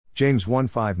James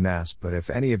 1:5 NAS. But if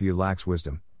any of you lacks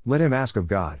wisdom, let him ask of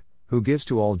God, who gives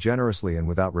to all generously and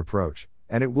without reproach,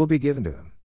 and it will be given to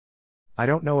him. I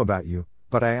don't know about you,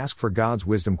 but I ask for God's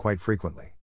wisdom quite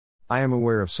frequently. I am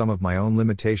aware of some of my own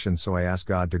limitations, so I ask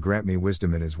God to grant me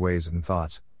wisdom in His ways and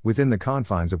thoughts, within the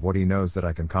confines of what He knows that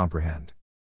I can comprehend.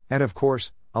 And of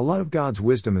course, a lot of God's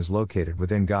wisdom is located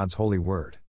within God's holy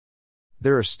word.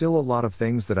 There are still a lot of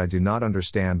things that I do not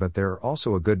understand, but there are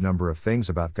also a good number of things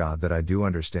about God that I do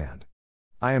understand.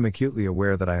 I am acutely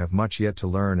aware that I have much yet to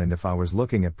learn, and if I was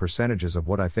looking at percentages of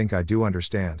what I think I do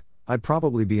understand, I'd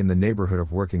probably be in the neighborhood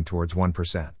of working towards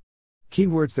 1%.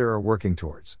 Keywords there are working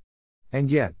towards.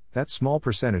 And yet, that small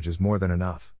percentage is more than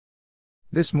enough.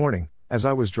 This morning, as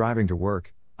I was driving to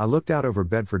work, I looked out over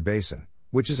Bedford Basin,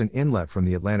 which is an inlet from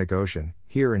the Atlantic Ocean,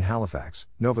 here in Halifax,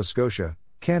 Nova Scotia,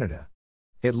 Canada.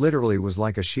 It literally was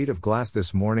like a sheet of glass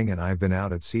this morning, and I've been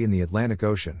out at sea in the Atlantic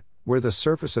Ocean, where the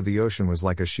surface of the ocean was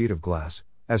like a sheet of glass,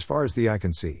 as far as the eye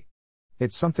can see.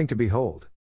 It's something to behold.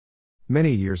 Many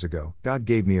years ago, God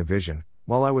gave me a vision,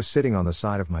 while I was sitting on the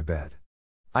side of my bed.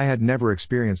 I had never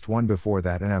experienced one before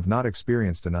that and have not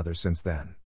experienced another since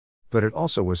then. But it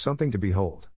also was something to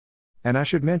behold. And I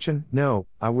should mention, no,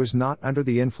 I was not under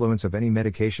the influence of any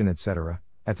medication etc.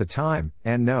 at the time,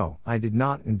 and no, I did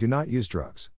not and do not use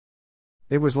drugs.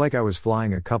 It was like I was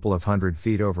flying a couple of 100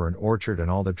 feet over an orchard, and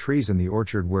all the trees in the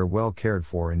orchard were well cared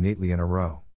for and neatly in a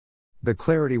row. The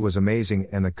clarity was amazing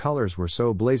and the colors were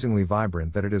so blazingly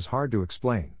vibrant that it is hard to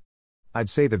explain. I'd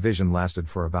say the vision lasted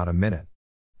for about a minute.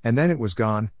 And then it was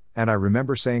gone, and I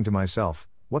remember saying to myself,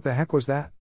 what the heck was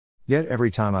that? Yet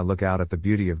every time I look out at the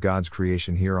beauty of God's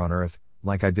creation here on earth,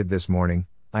 like I did this morning,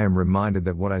 I am reminded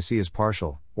that what I see is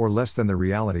partial, or less than the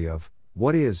reality of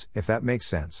what is, if that makes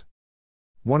sense.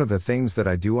 One of the things that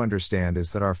I do understand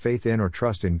is that our faith in or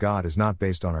trust in God is not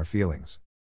based on our feelings.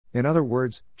 In other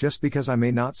words, just because I may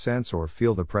not sense or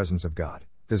feel the presence of God,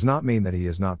 does not mean that He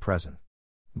is not present.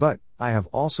 But, I have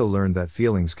also learned that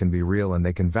feelings can be real and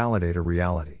they can validate a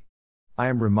reality. I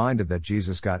am reminded that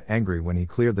Jesus got angry when He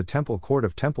cleared the temple court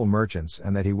of temple merchants,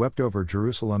 and that He wept over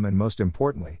Jerusalem, and most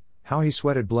importantly, how He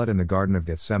sweated blood in the Garden of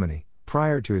Gethsemane,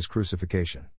 prior to His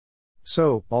crucifixion.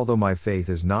 So, although my faith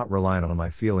is not reliant on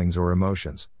my feelings or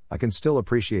emotions, I can still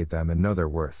appreciate them and know their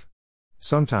worth.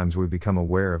 Sometimes we become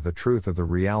aware of the truth of the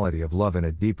reality of love in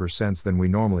a deeper sense than we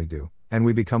normally do, and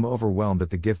we become overwhelmed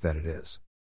at the gift that it is.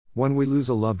 When we lose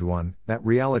a loved one, that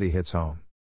reality hits home.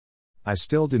 I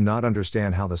still do not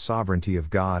understand how the sovereignty of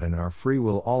God and our free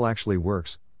will all actually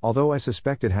works, although I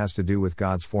suspect it has to do with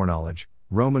God's foreknowledge,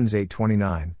 Romans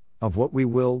 8:29, of what we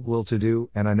will to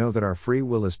do, and I know that our free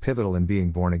will is pivotal in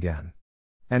being born again.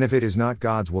 And if it is not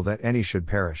God's will that any should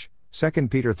perish,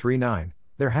 2 Peter 3:9,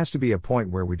 there has to be a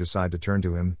point where we decide to turn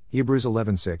to Him, Hebrews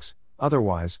 11:6,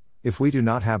 otherwise, if we do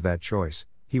not have that choice,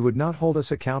 He would not hold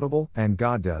us accountable, and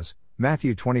God does,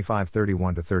 Matthew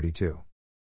 25:31-32.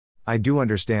 I do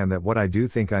understand that what I do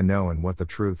think I know and what the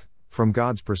truth, from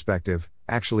God's perspective,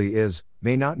 actually is,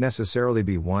 may not necessarily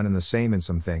be one and the same in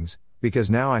some things,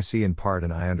 because now I see in part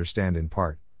and I understand in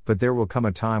part, but there will come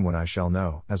a time when I shall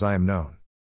know, as I am known.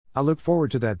 I look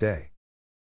forward to that day.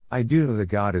 I do know that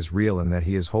God is real and that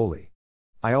He is holy.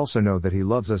 I also know that He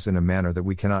loves us in a manner that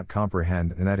we cannot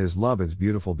comprehend, and that His love is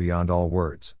beautiful beyond all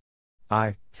words.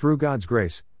 I, through God's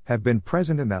grace, have been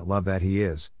present in that love that He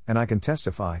is, and I can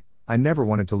testify, I never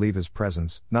wanted to leave His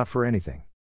presence, not for anything.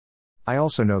 I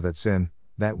also know that sin,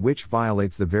 that which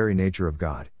violates the very nature of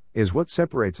God, is what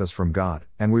separates us from God,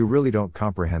 and we really don't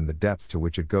comprehend the depth to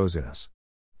which it goes in us.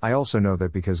 I also know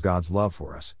that because God's love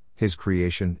for us, His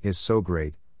creation, is so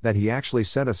great, that He actually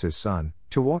sent us His Son,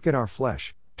 to walk in our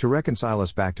flesh, to reconcile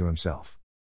us back to Himself.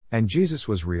 And Jesus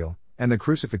was real, and the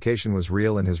crucifixion was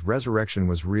real, and His resurrection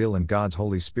was real, and God's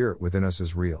Holy Spirit within us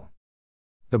is real.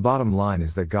 The bottom line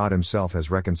is that God Himself has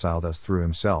reconciled us through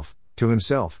Himself, to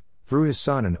Himself, through His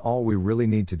Son, and all we really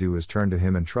need to do is turn to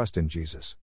Him and trust in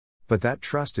Jesus. But that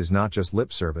trust is not just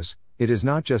lip service, it is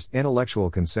not just intellectual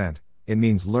consent, it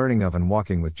means learning of and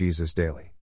walking with Jesus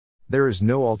daily. There is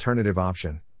no alternative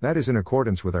option, that is in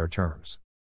accordance with our terms.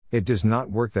 It does not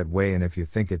work that way, and if you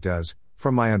think it does,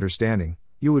 from my understanding,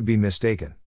 you would be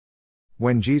mistaken.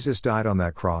 When Jesus died on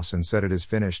that cross and said it is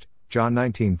finished, John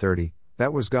 19:30,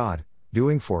 that was God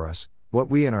doing for us what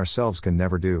we in ourselves can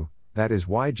never do. That is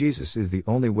why Jesus is the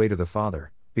only way to the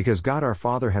Father, because God our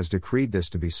Father has decreed this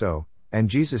to be so, and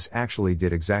Jesus actually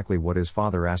did exactly what His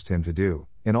Father asked Him to do,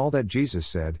 in all that Jesus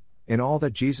said, in all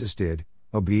that Jesus did,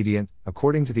 obedient,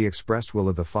 according to the expressed will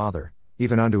of the Father,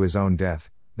 even unto His own death,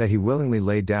 that He willingly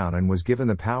laid down and was given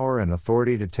the power and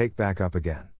authority to take back up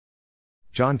again.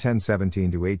 John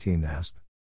 10:17-18 NASB.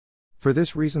 For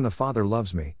this reason the Father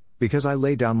loves me, Because I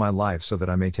lay down my life so that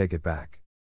I may take it back.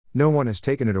 No one has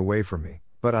taken it away from me,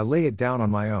 but I lay it down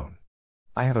on my own.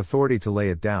 I have authority to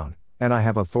lay it down, and I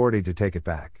have authority to take it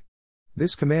back.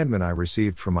 This commandment I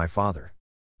received from my Father.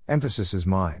 Emphasis is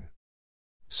mine.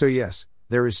 So yes,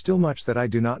 there is still much that I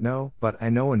do not know, but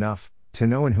I know enough to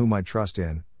know in whom I trust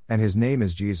in, and his name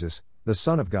is Jesus, the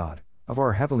Son of God, of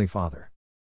our Heavenly Father.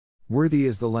 Worthy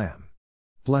is the Lamb.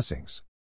 Blessings.